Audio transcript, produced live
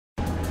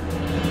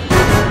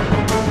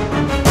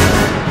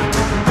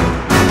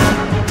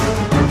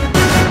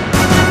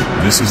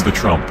This is the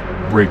Trump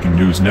Breaking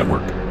News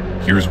Network.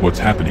 Here's what's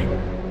happening.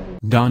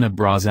 Donna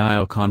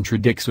Brazile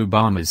contradicts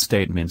Obama's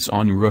statements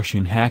on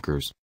Russian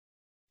hackers.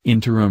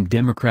 Interim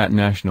Democrat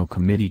National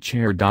Committee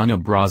Chair Donna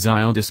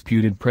Brazile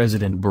disputed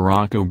President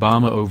Barack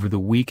Obama over the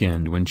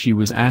weekend when she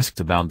was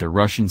asked about the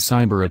Russian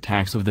cyber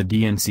attacks of the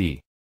DNC.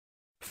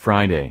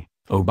 Friday,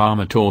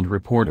 Obama told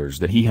reporters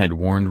that he had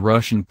warned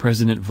Russian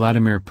President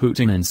Vladimir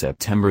Putin in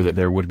September that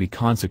there would be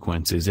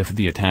consequences if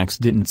the attacks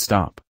didn't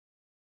stop.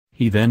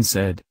 He then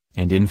said,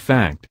 and in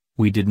fact,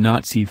 we did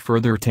not see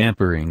further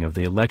tampering of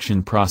the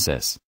election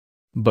process.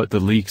 But the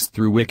leaks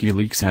through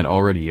Wikileaks had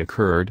already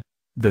occurred,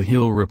 The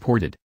Hill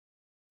reported.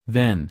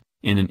 Then,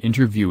 in an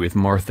interview with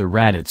Martha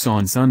Raddatz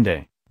on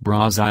Sunday,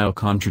 Brazile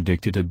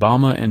contradicted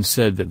Obama and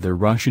said that the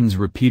Russians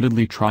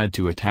repeatedly tried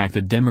to attack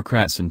the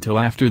Democrats until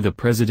after the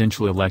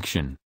presidential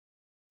election.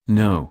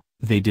 No,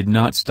 they did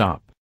not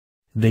stop.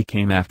 They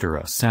came after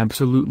us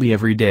absolutely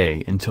every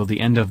day until the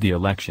end of the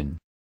election.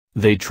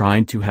 They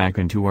tried to hack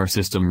into our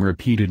system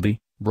repeatedly,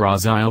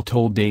 Brazile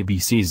told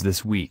ABC's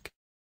This Week.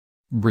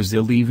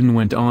 Brazile even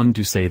went on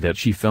to say that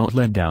she felt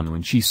let down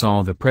when she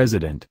saw the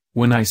president.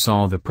 When I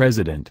saw the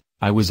president,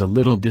 I was a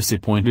little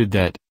disappointed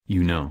that,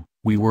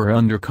 we were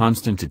under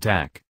constant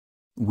attack.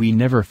 We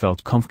never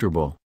felt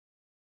comfortable.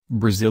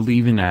 Brazile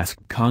even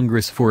asked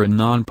Congress for a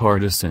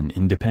nonpartisan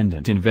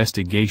independent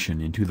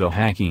investigation into the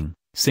hacking,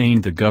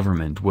 saying the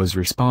government was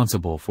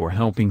responsible for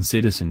helping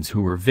citizens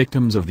who were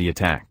victims of the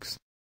attacks.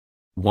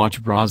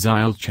 Watch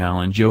Brazile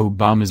challenge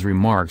Obama's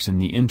remarks in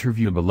the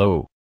interview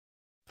below.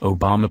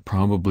 Obama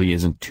probably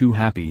isn't too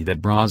happy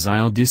that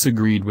Brazile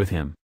disagreed with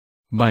him.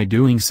 By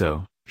doing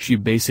so, she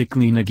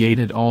basically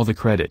negated all the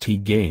credit he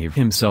gave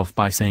himself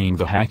by saying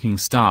the hacking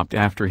stopped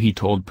after he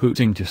told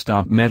Putin to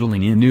stop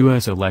meddling in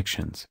U.S.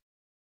 elections.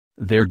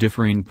 Their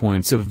differing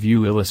points of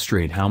view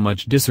illustrate how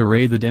much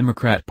disarray the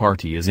Democrat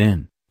Party is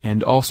in,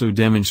 and also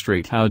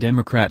demonstrate how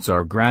Democrats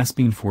are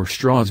grasping for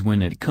straws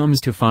when it comes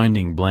to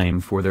finding blame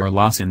for their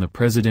loss in the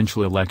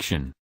presidential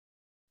election.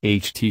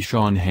 Ht.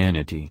 Sean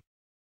Hannity.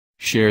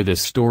 Share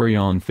this story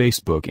on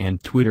Facebook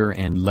and Twitter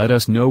and let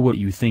us know what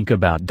you think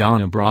about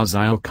Donna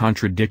Brazile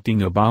contradicting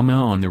Obama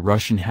on the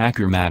Russian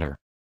hacker matter.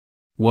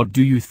 What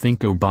do you think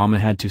Obama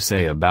had to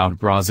say about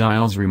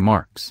Brazile's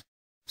remarks?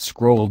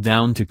 Scroll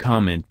down to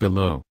comment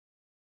below.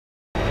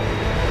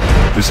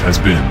 This has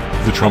been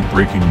the Trump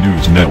Breaking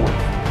News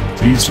Network.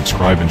 Please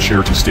subscribe and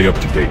share to stay up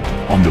to date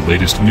on the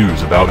latest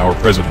news about our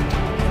president.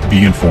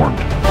 Be informed.